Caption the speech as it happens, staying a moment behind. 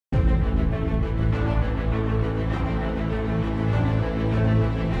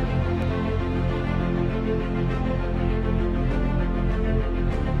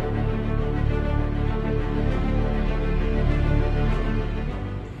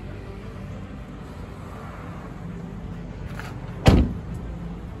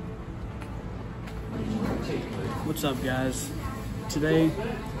What's up, guys? Today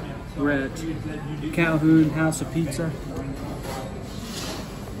we're at Calhoun House of Pizza,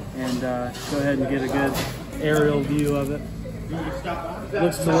 and go ahead and get a good aerial view of it.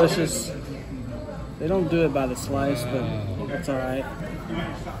 Looks delicious. They don't do it by the slice, but that's all right.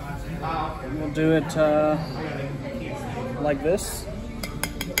 We'll do it like this.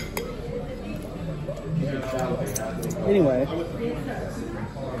 Anyway,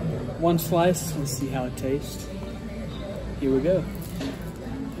 one slice. Let's see how it tastes. Here we go.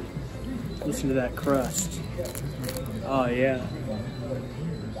 Listen to that crust. Oh yeah.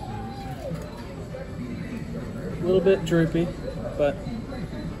 A little bit droopy, but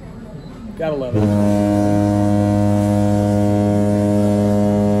gotta love it.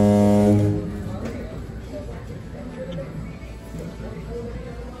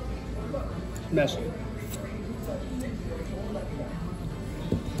 Messy.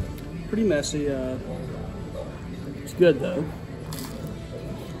 Pretty messy. It's good though.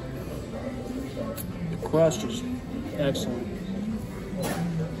 The crust is excellent.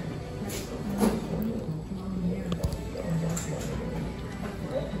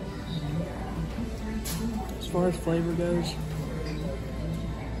 As far as flavor goes,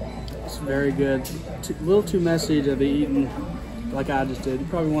 it's very good. A little too messy to be eaten like I just did. You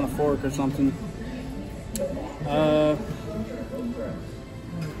probably want a fork or something. I'm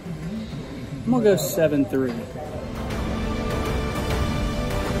gonna go 7.3.